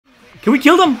Can we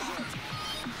kill them?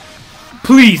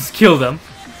 Please kill them.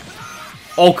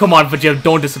 Oh, come on, Vegeta,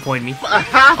 don't disappoint me.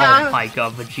 Oh my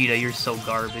god, Vegeta, you're so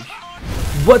garbage.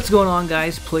 What's going on,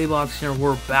 guys? PlayBox here.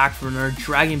 We're back for another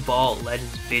Dragon Ball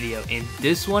Legends video. In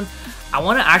this one, I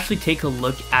want to actually take a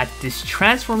look at this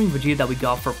transforming Vegeta that we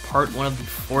got for part 1 of the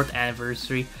 4th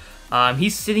anniversary.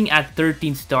 He's sitting at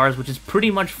 13 stars, which is pretty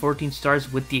much 14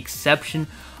 stars with the exception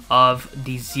of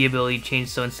the Z ability change.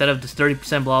 So instead of this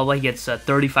 30% blah blah, he gets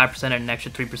 35% and an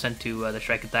extra 3% to the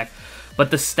strike attack. But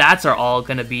the stats are all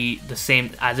going to be the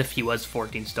same as if he was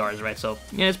 14 stars, right? So,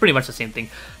 yeah, it's pretty much the same thing.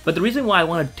 But the reason why I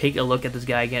want to take a look at this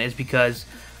guy again is because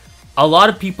a lot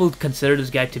of people consider this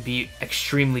guy to be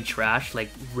extremely trash, like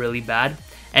really bad.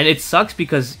 And it sucks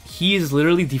because he is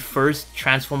literally the first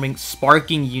transforming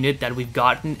sparking unit that we've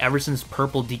gotten ever since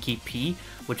Purple DKP,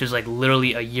 which is like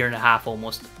literally a year and a half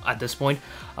almost at this point.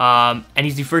 And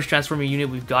he's the first transforming unit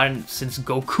we've gotten since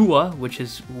Goku,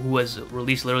 who was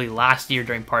released literally last year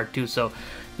during part 2. So,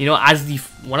 you know, as the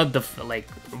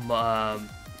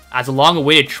as a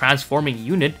long-awaited transforming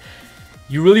unit,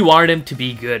 you really wanted him to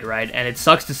be good, right? And it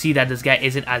sucks to see that this guy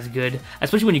isn't as good,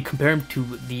 especially when you compare him to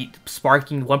the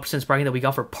sparking 1% sparking that we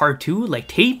got for part 2. Like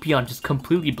Tapion just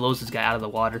completely blows this guy out of the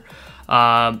water.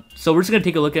 So we're just gonna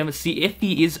take a look at him and see if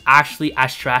he is actually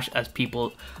as trash as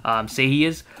people say he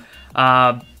is.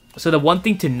 So the one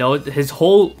thing to note, his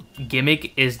whole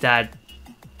gimmick is that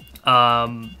what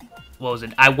was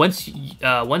it? Once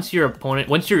this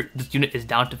unit is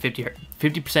down to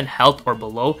 50% health or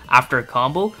below after a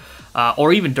combo,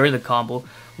 or even during the combo,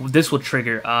 this will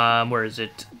trigger. Where is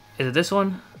it? Is it this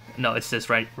one? No, it's this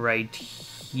right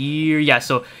here. Yeah,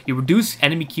 so you reduce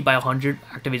enemy ki by 100,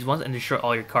 activates once, and destroy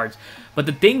all your cards. But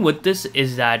the thing with this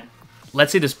is that,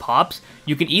 let's say this pops,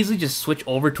 you can easily just switch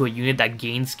over to a unit that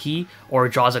gains ki or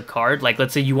draws a card. Like,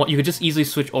 let's say you could just easily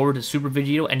switch over to Super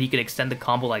Vegeta and you can extend the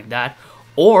combo like that.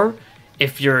 Or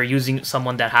if you're using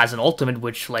someone that has an ultimate,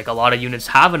 which like a lot of units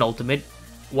have an ultimate,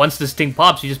 once this thing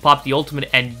pops, you just pop the ultimate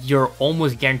and you're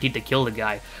almost guaranteed to kill the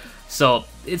guy. So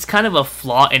it's kind of a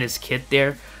flaw in his kit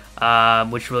there,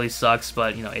 which really sucks,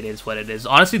 but you know, it is what it is.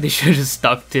 Honestly, they should have just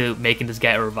stuck to making this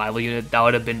guy a revival unit. That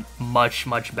would have been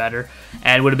much better,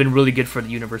 and would have been really good for the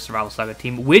Universe Survival Saga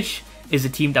team, which is a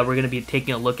team that we're going to be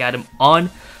taking a look at him on.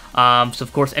 So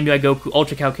of course, MUI Goku,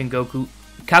 Ultra Kaioken Goku.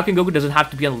 Kaioken Goku doesn't have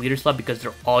to be on the leader slot because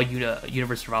they're all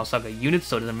Universe Survival Saga units,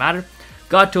 so it doesn't matter.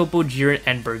 God, Topo, Jiren,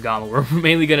 and Bergamo. We're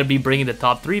mainly going to be bringing the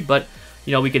top 3, but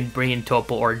you know, we can bring in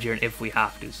Topo or Jiren if we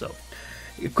have to. So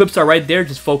equips are right there.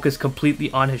 Just focus completely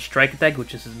on his strike attack,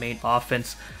 which is his main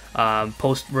offense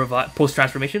post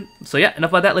transformation. So yeah,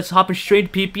 enough about that. Let's hop in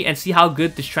straight to PP and see how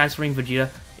good this transferring Vegeta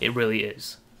it really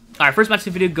is. Alright, first match of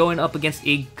the video going up against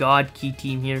a God Key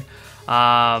team here.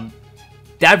 That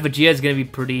Vegeta is going to be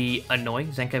pretty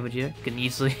annoying. Zenkai Vegeta. You can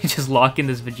easily just lock in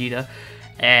this Vegeta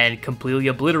and completely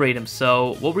obliterate him.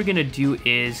 So what we're going to do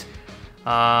is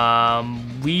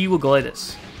we will go like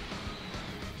this.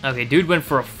 Okay, dude went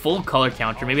for a full color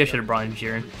counter. Maybe I should have brought in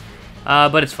Jiren.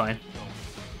 But it's fine.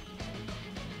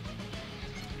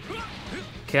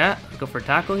 Okay, go for a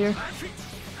tackle here.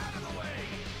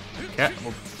 Okay,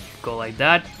 we'll go like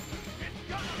that.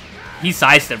 He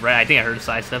sidestepped, right? I think I heard a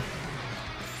sidestep.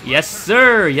 Yes,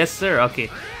 sir. Yes, sir.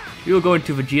 Okay, we will go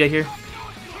into Vegeta here.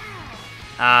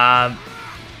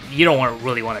 You don't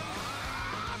really want to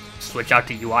switch out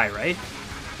to UI, right?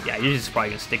 Yeah, you're just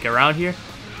probably gonna stick around here.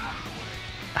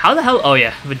 How the hell? Oh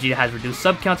yeah, Vegeta has reduced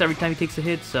sub counts every time he takes a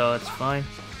hit, so that's fine.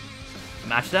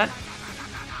 Match that.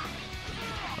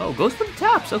 Oh, goes for the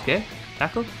taps. Okay,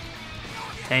 tackle.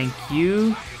 Thank you.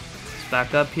 Let's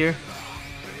back up here.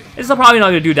 This is probably not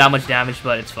gonna do that much damage,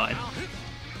 but it's fine.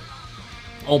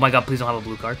 Oh my god, please don't have a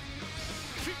blue card.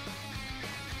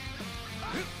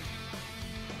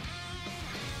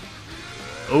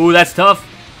 Oh, that's tough.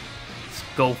 Let's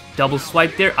go double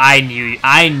swipe there. I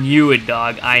knew it,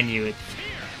 dog. I knew it.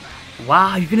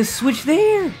 Wow, you're gonna switch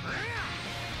there.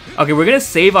 Okay, we're gonna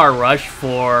save our rush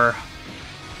for...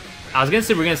 I was gonna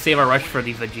say we're gonna save our rush for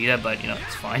the Vegeta, but you know,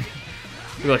 it's fine.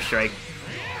 We'll go Strike.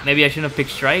 Maybe I shouldn't have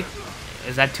picked Strike.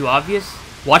 Is that too obvious?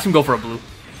 Watch him go for a blue.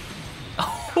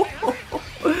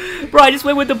 Bro, I just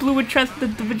went with the blue with the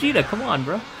Vegeta. Come on,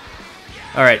 bro.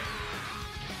 Alright.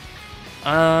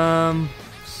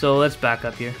 So let's back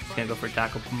up here. Just gonna go for a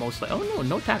tackle mostly. Oh no,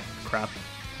 no tackle. Crap.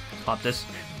 Pop this.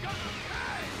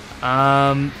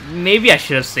 Maybe I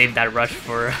should have saved that rush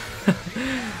for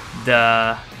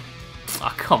the...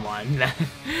 Oh, come on.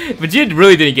 Vegeta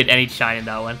really didn't get any shine in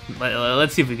that one.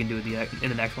 Let's see if we can do it in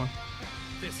the next one.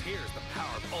 This here is the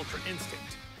power of Ultra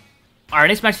Instinct. Our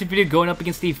next match of the video going up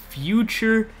against the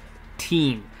future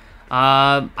team.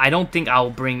 I don't think I'll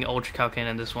bring Ultra Kalkin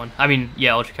in this one. I mean,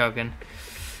 yeah, Ultra Kalkin.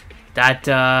 That,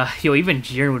 yo, even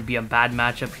Jiren would be a bad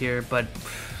matchup here, but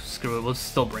screw it, we'll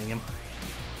still bring him.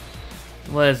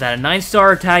 What is that, a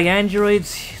 9-star tag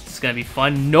androids? It's gonna be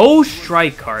fun. No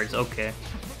strike cards, okay.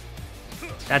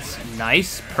 That's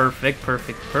nice, perfect,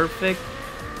 perfect, perfect.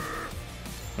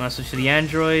 Wanna switch to the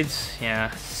androids? Yeah.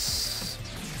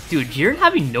 Dude, Jiren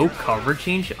having no cover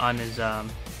change on his,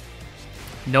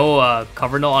 no,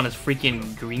 cover note on his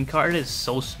freaking green card is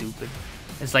so stupid.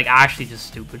 It's like actually just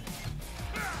stupid.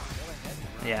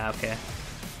 Yeah, okay.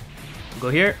 We'll go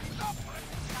here.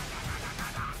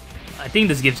 I think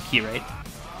this gives key, right?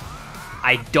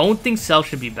 I don't think Cell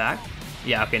should be back.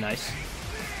 Yeah, okay, nice.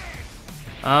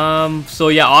 So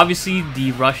yeah, obviously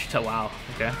the rush to wow,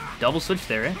 okay. Double switch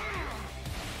there, eh?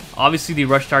 Obviously the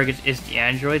rush target is the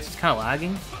androids. It's kinda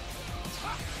lagging.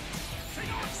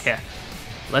 Okay.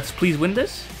 Let's please win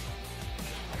this.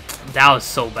 That was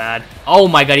so bad. Oh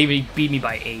my god, he beat me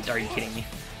by 8. Are you kidding me?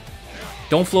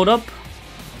 Don't float up.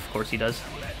 Of course he does.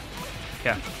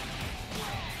 Okay.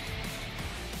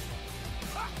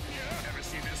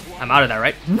 I'm out of that,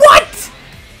 right? What?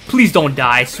 Please don't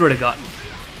die, I swear to god.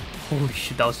 Holy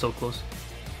shit, that was so close.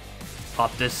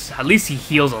 Pop this. At least he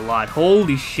heals a lot.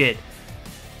 Holy shit.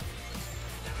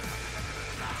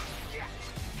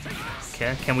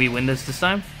 Okay, can we win this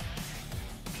time?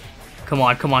 Come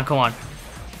on, come on, come on.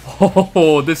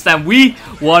 Oh, this time we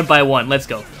won by 1. Let's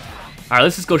go. Alright,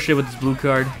 let's just go straight with this blue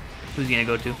card. Who's he gonna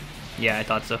go to? Yeah, I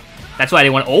thought so. That's why I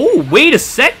didn't want. Oh, wait a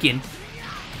second.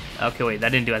 Okay, wait, that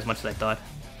didn't do as much as I thought.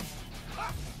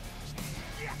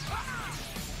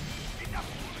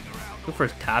 Go for a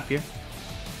tap here.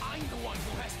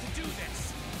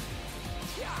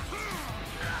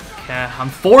 Okay,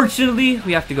 unfortunately,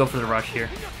 we have to go for the rush here.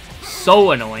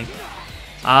 So annoying.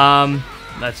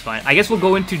 That's fine. I guess we'll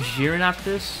go into Jiren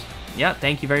after this. Yeah,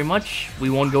 thank you very much. We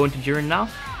won't go into Jiren now.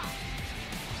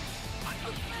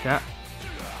 Okay.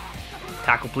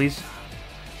 Tackle, please.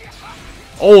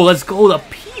 Oh, let's go. The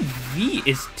PV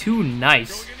is too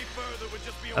nice.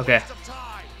 Okay.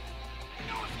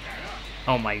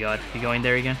 Oh my god. You going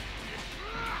there again?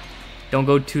 Don't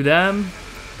go to them.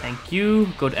 Thank you.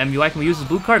 Go to MUI. Can we use this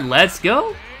blue card? Let's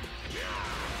go.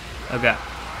 Okay.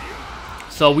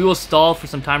 So we will stall for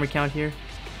some timer count here.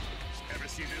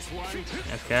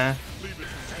 Okay.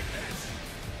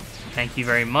 Thank you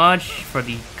very much for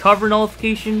the cover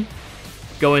nullification.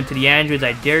 Go into the androids,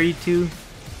 I dare you to.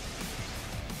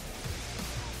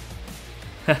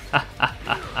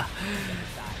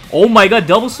 Oh my god,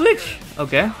 double switch.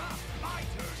 Okay.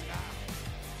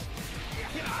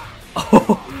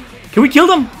 Oh, can we kill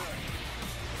them?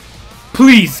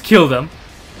 Please kill them.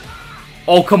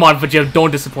 Oh, come on, Vegeta,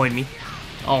 don't disappoint me.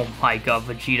 Oh my god,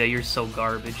 Vegeta, you're so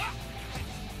garbage.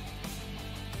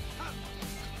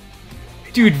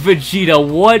 Dude, Vegeta,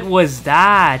 what was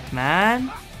that,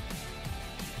 man?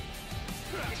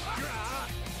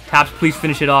 Caps, please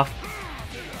finish it off.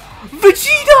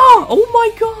 Vegeta! Oh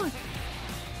my god!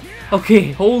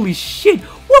 Okay, holy shit.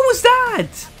 What was that?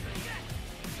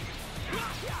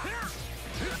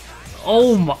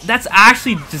 Oh my, that's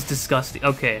actually just disgusting.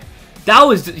 Okay. That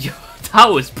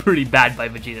was pretty bad by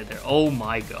Vegeta there. Oh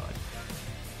my god.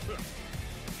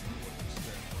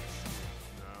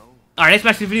 Alright, next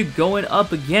match of the video going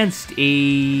up against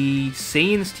a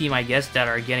Saiyan's team, I guess, that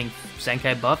are getting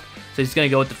Senkai buffed. So he's gonna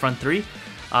go with the front 3.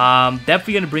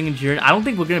 Definitely gonna bring in Jiren. I don't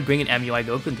think we're gonna bring in MUI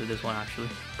Goku into this one, actually.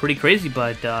 Pretty crazy,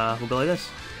 but we'll go like this.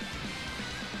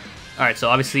 Alright, so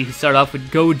obviously he started off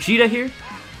with Gogeta here.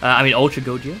 I mean Ultra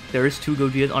Gogeta. There is 2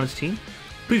 Gogetas on his team.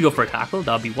 Please go for a tackle.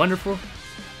 That would be wonderful.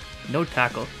 No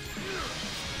tackle.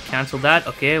 Cancel that.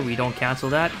 Okay, we don't cancel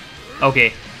that.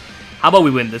 Okay, how about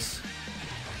we win this?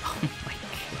 Oh my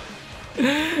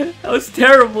god. That was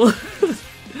terrible.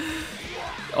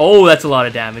 Oh, that's a lot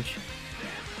of damage.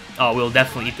 Oh, we'll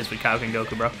definitely eat this with Kaioken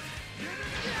Goku, bro.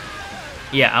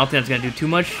 Yeah, I don't think that's gonna do too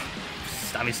much.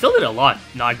 I mean, still did a lot,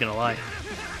 not gonna lie.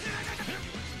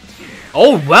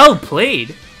 Oh, well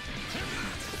played.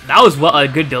 That was a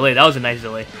good delay. That was a nice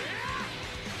delay.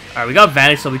 Alright, we got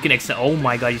Vanish so we can extend. Oh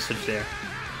my god, you switched there.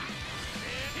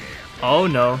 Oh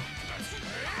no.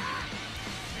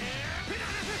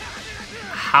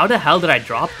 How the hell did I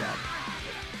drop that?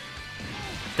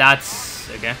 That's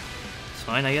okay. It's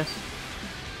fine, I guess.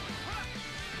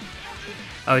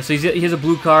 Alright, so he has a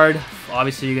blue card.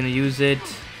 Obviously, you're gonna use it.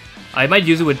 I might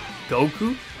use it with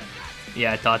Goku.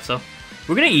 Yeah, I thought so.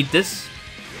 We're gonna eat this.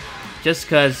 Just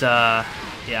because, yeah,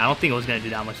 I don't think it was gonna do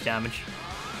that much damage.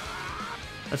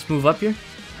 Let's move up here.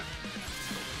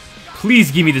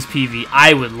 Please give me this PV.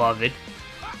 I would love it.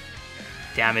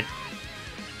 Damn it.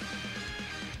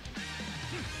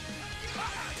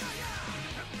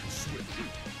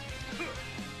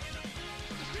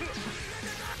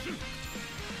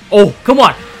 Oh, come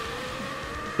on.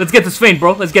 Let's get this feint,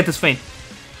 bro. Let's get this feint.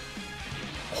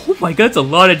 Oh my god, that's a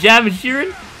lot of damage,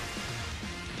 Sheeran.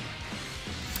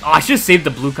 Oh, I should have saved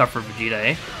the blue card for Vegeta,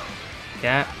 eh?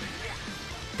 Yeah.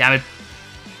 Damn it.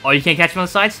 Oh, you can't catch him on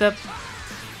the sidestep.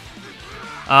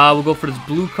 We'll go for this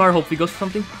blue card. Hopefully he goes for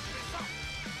something.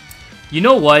 You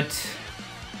know what?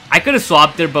 I could have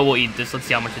swapped there, but we'll eat this. Let's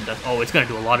see how much it does. Oh, it's going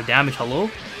to do a lot of damage. Hello?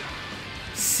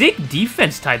 Sick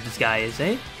defense type this guy is,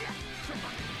 eh?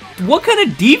 What kind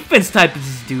of defense type is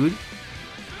this dude?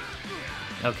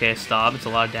 Okay, stop. It's a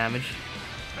lot of damage.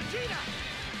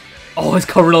 Oh, his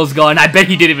Corona's gone. I bet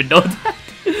he didn't even know that.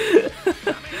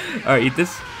 Alright, eat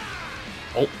this.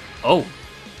 Oh. Oh.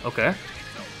 Okay.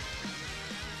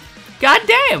 God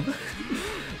damn!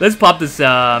 Let's pop this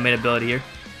main ability here.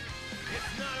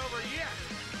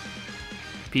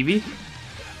 PB?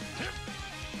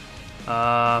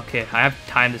 Okay, I have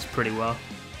timed this pretty well.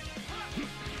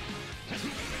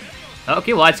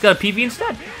 Okay, well, it's got a PV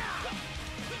instead.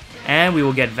 And we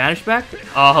will get Vanish back.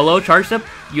 Hello, Charge Step.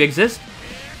 You exist?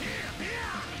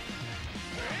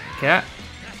 Okay.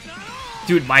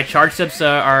 Dude, my Charge Steps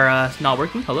are not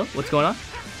working. Hello? What's going on?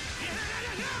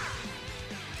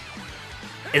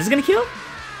 Is it gonna kill?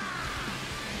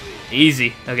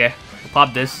 Easy. Okay. We'll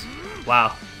pop this.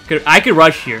 Wow. I could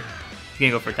rush here. You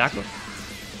gonna go for a tackle?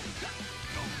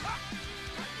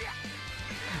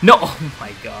 No! Oh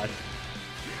my god.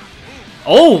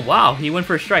 Oh, wow. He went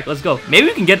for a strike. Let's go. Maybe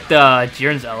we can get the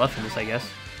Jiren's LF in this, I guess.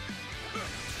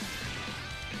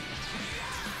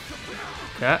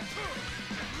 Okay.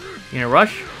 You gonna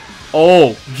rush?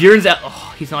 Oh, Jiren's LF.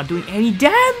 Oh, he's not doing any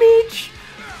damage.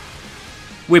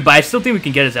 Wait, but I still think we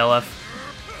can get his LF.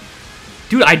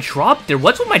 Dude, I dropped there.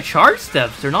 What's with my charge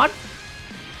steps? They're not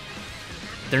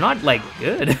like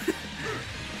good.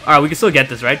 Alright, we can still get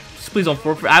this, right? Just please don't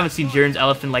forfeit. I haven't seen Jiren's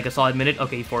LF in like a solid minute.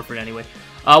 Okay, he forfeited anyway.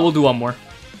 We'll do one more.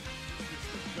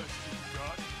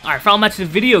 Alright, final match of the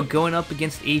video, going up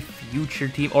against a future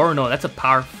team. Or no, that's a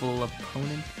powerful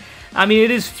opponent. I mean,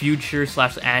 it is future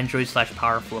 / android /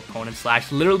 powerful opponent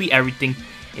 / literally everything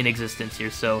in existence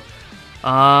here. So,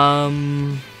 how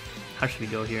should we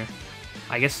go here?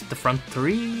 I guess the front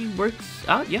three works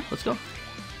out. Yeah, let's go.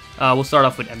 We'll start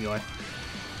off with MUI.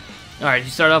 Alright,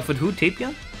 you start off with who?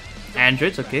 Tapion?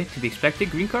 Androids, okay, to be expected.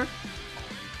 Green card.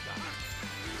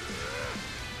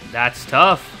 That's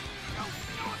tough.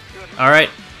 Alright.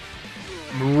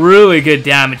 Really good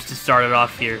damage to start it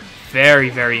off here. Very,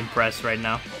 very impressed right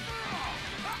now.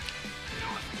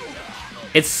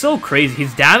 It's so crazy.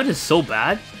 His damage is so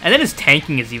bad. And then his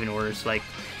tanking is even worse. Like,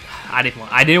 I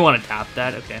didn't want to tap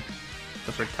that. Okay.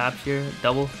 Go for taps here.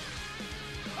 Double.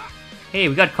 Hey,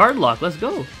 we got card lock. Let's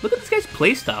go. Look at this guy's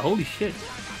playstyle. Holy shit.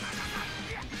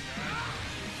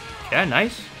 Yeah,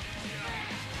 nice.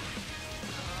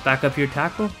 Back up here,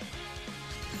 tackle.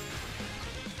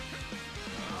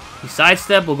 He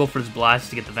sidestep. We'll go for his blast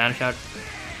to get the vanish out.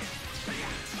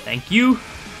 Thank you.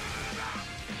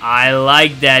 I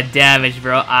like that damage,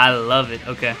 bro. I love it.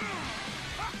 Okay.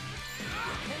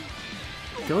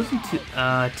 Goes into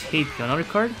tape. Another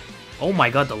card. Oh my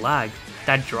god, the lag.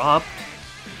 That dropped.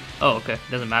 Oh, okay.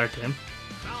 Doesn't matter to him.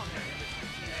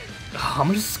 Oh, how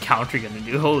much is this counter gonna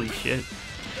do? Holy shit.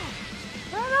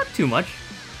 Not too much.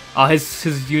 Oh,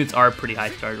 his units are pretty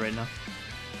high started right now.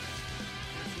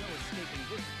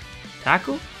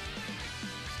 Tackle?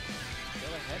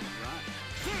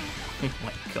 Oh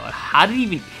my god, how did he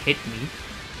even hit me?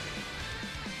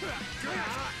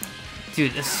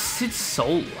 Dude, this is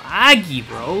so laggy,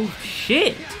 bro.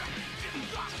 Shit.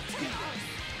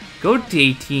 Go to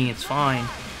 18, it's fine.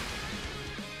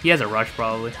 He has a rush,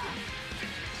 probably.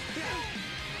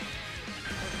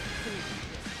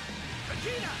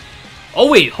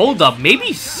 Oh wait, hold up.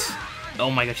 Maybe...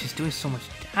 Oh my god, she's doing so much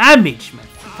damage, man.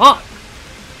 Fuck.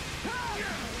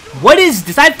 What is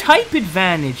this? I have type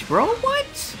advantage, bro.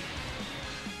 What?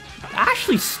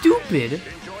 Actually stupid.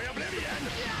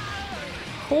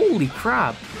 Holy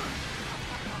crap.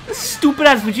 This stupid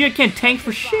ass Vegeta can't tank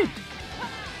for shit.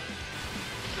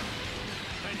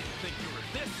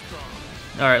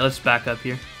 Alright, let's back up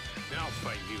here.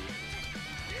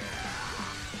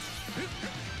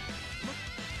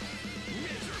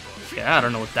 Yeah, I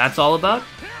don't know what that's all about.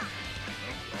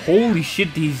 Holy shit,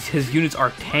 his units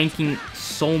are tanking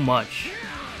so much.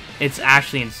 It's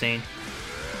actually insane.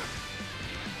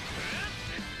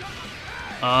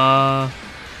 I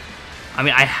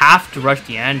mean, I have to rush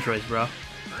the androids, bro.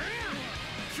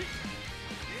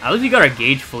 At least we got our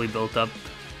gauge fully built up.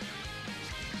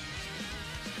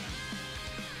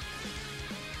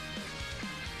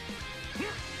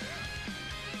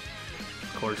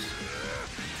 Of course.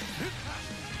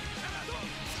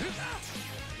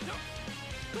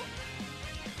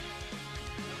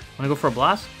 Wanna go for a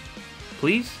blast?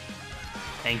 Please?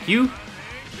 Thank you.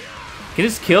 Can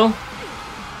this kill?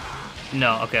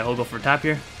 No, okay, we'll go for a tap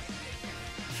here.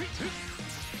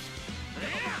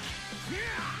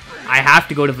 I have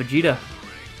to go to Vegeta.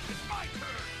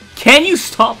 Can you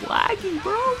stop lagging,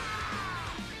 bro?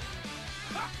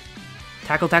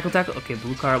 Tackle, tackle, tackle. Okay,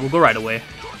 blue card. We'll go right away.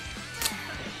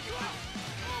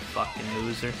 Fucking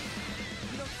loser.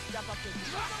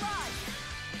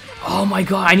 Oh my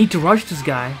god, I need to rush this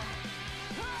guy.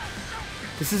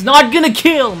 This is not gonna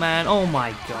kill, man. Oh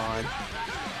my god.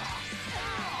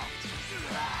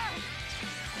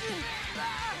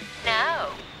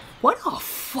 No. What a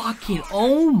fucking...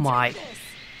 Oh my...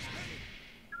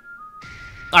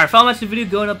 Alright, final match of the video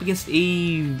going up against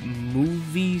a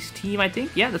movies team, I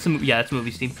think. Yeah, that's a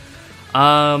movies team.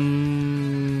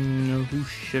 Who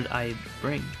should I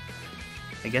bring?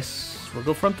 I guess we'll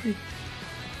go front three.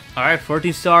 Alright,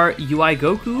 14-star UI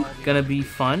Goku. Gonna be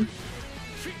fun.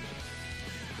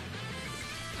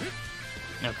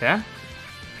 Okay.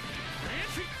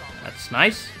 That's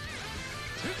nice.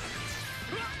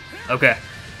 Okay.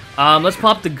 Let's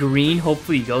pop the green.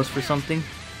 Hopefully he goes for something.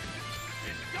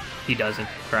 He doesn't.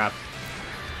 Crap.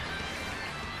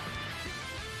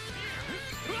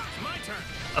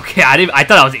 Okay, I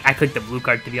thought I clicked the blue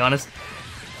card, to be honest.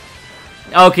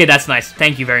 Okay, that's nice.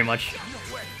 Thank you very much.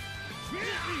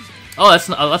 Oh, that's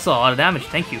a lot of damage.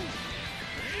 Thank you.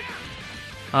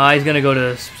 He's gonna go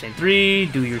to Super Saiyan 3,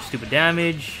 do your stupid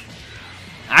damage.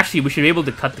 Actually, we should be able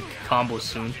to cut the combos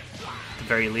soon, at the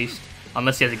very least.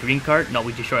 Unless he has a green card. No,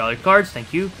 we destroy all your cards.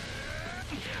 Thank you.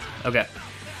 Okay.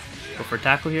 Go for a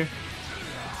tackle here.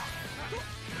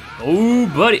 Oh,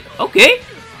 buddy. Okay.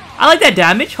 I like that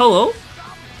damage. Hello.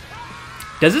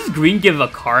 Does this green give a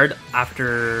card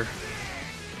after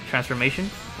transformation?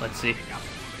 Let's see.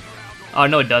 Oh,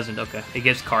 no, it doesn't. Okay. It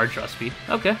gives card draw speed.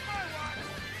 Okay.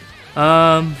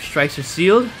 Strikes are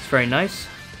sealed. It's very nice.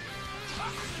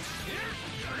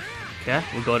 Okay,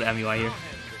 we'll go to MUI here.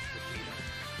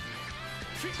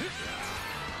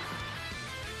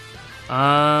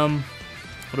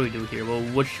 What do we do here? Well,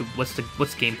 what's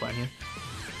the game plan here?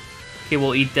 Okay,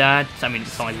 we'll eat that. I mean,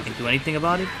 it's not like we can do anything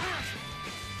about it.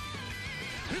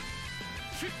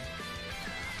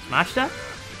 Match that?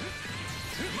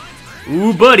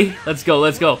 Ooh, buddy. Let's go,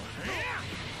 let's go.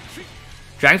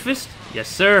 Dragon Fist? Yes,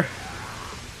 sir.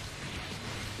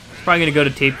 Probably gonna go to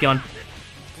Tapion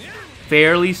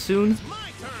fairly soon.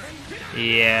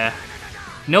 Yeah.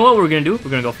 You know what we're gonna do? We're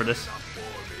gonna go for this.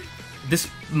 This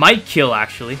might kill,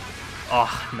 actually.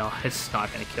 Oh, no, it's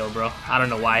not gonna kill, bro. I don't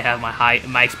know why I have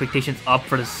my expectations up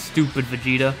for the stupid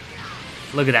Vegeta.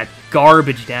 Look at that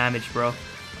garbage damage, bro.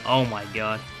 Oh my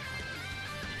god.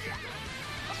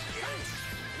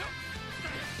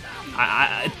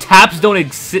 Taps don't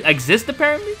exist,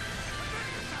 apparently?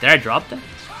 Did I drop that?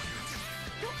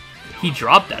 He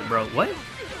dropped that, bro. What?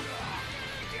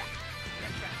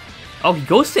 Oh, he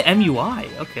goes to MUI.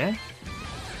 Okay.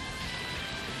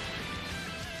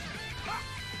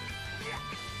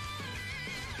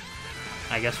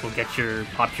 I guess we'll get your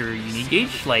pop your unique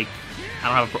gauge. Like, I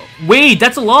don't have a pro. Wait,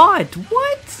 that's a lot.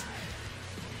 What?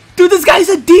 Dude, this guy's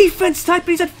a defense type, and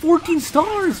he's at 14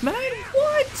 stars, man.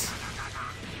 What?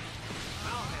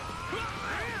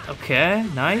 Okay,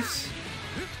 nice.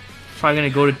 Probably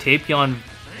gonna go to Tapion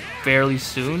fairly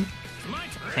soon.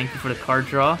 Thank you for the card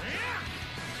draw.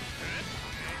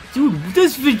 Dude,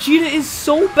 this Vegeta is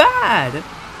so bad.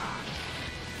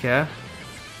 Okay.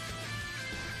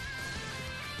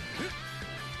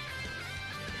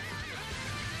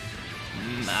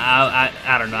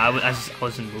 I don't know. I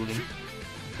wasn't moving.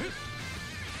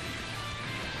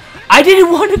 I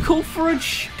didn't want to go for a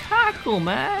tackle,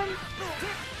 man.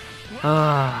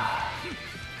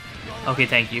 Okay,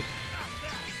 thank you.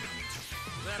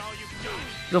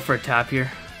 Go for a tap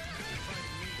here.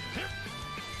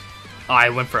 Oh, I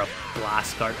went for a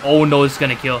blast card. Oh no, it's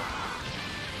gonna kill.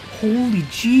 Holy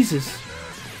Jesus.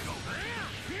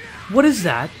 What is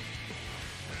that?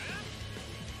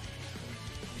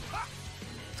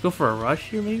 Let's go for a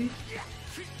rush here, maybe?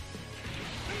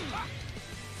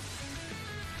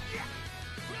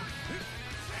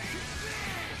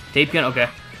 Tapion, okay.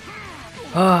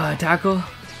 Tackle.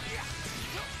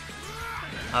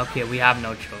 Okay, we have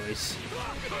no choice.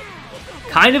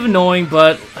 Kind of annoying,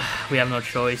 but we have no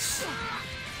choice.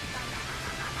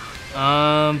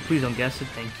 Please don't guess it.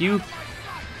 Thank you.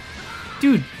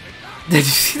 Dude, did you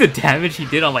see the damage he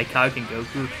did on my Kaioken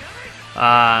Goku?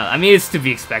 I mean, it's to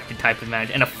be expected type of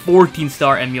damage. And a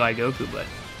 14-star MUI Goku, but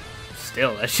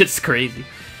still, that shit's crazy.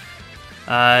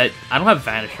 I don't have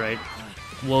Vanish, right?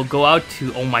 We'll go out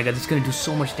to... Oh my god, this is gonna do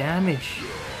so much damage.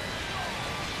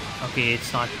 Okay,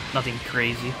 it's not nothing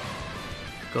crazy.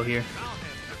 Go here.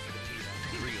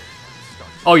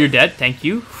 Oh, you're dead. Thank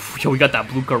you. Yo, we got that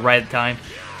blue card right at the time.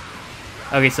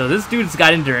 Okay, so this dude's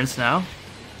got endurance now.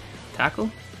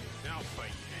 Tackle.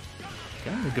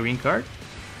 Okay, the green card.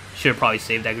 Should have probably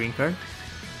saved that green card.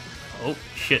 Oh,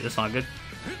 shit, that's not good.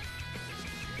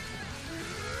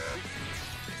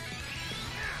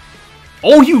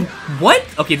 Oh, you... What?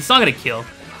 Okay, this is not gonna kill.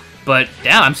 But,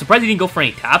 damn, I'm surprised he didn't go for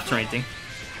any taps or anything.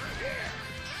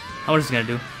 How much is it gonna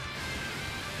do?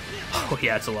 Oh,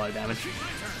 yeah, it's a lot of damage.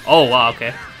 Oh, wow,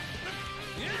 okay.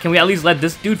 Can we at least let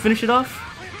this dude finish it off?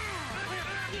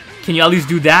 Can you at least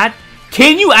do that?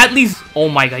 Can you at least... Oh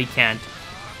my god, he can't.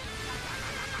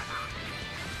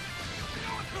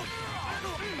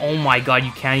 Oh my god,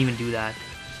 you can't even do that.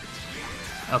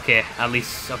 Okay, at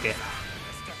least... Okay.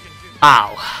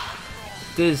 Ow.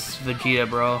 This Vegeta,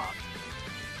 bro.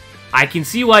 I can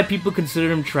see why people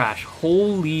consider him trash.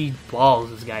 Holy balls,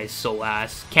 this guy is so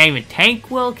ass. Can't even tank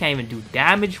well, can't even do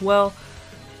damage well.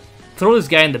 Throw this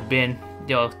guy in the bin.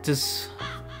 Yo, just...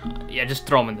 Yeah, just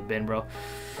throw him in the bin, bro.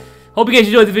 Hope you guys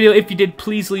enjoyed the video. If you did,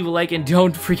 please leave a like and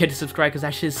don't forget to subscribe because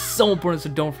that shit is so important, so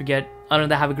don't forget. Other than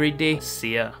that, have a great day.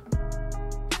 See ya.